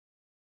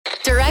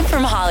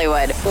from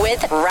Hollywood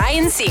with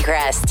Ryan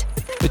Seacrest.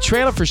 The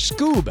trailer for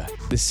Scoob,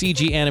 the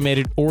CG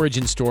animated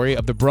origin story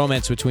of the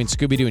bromance between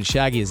Scooby-Doo and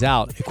Shaggy, is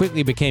out. It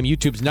quickly became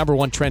YouTube's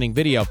 #1 trending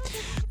video.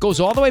 Goes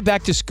all the way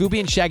back to Scooby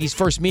and Shaggy's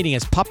first meeting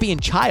as puppy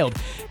and child.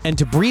 And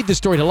to breathe the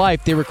story to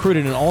life, they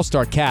recruited an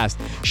all-star cast.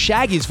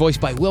 Shaggy is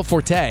voiced by Will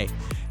Forte.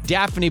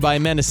 Daphne by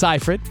Amanda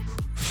Seyfried.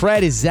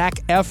 Fred is Zac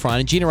Efron.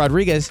 And Gina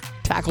Rodriguez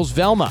tackles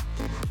Velma.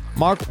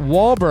 Mark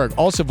Wahlberg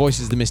also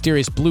voices the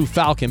mysterious Blue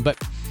Falcon.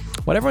 But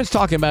what everyone's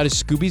talking about is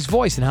Scooby's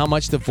voice and how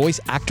much the voice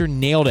actor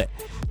nailed it.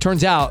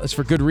 Turns out it's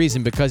for good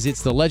reason, because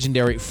it's the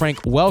legendary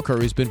Frank Welker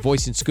who's been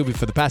voicing Scooby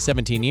for the past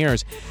 17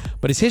 years.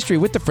 But his history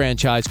with the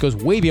franchise goes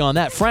way beyond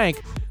that.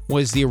 Frank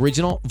was the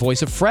original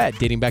voice of Fred,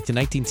 dating back to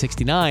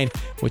 1969,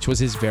 which was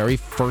his very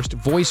first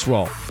voice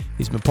role.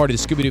 He's been part of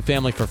the Scooby-Doo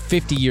family for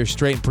 50 years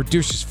straight, and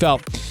producers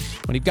felt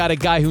when you've got a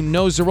guy who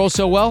knows the role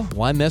so well,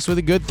 why mess with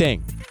a good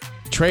thing?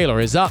 The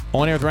trailer is up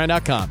on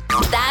airwithryan.com.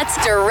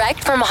 That's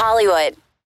direct from Hollywood.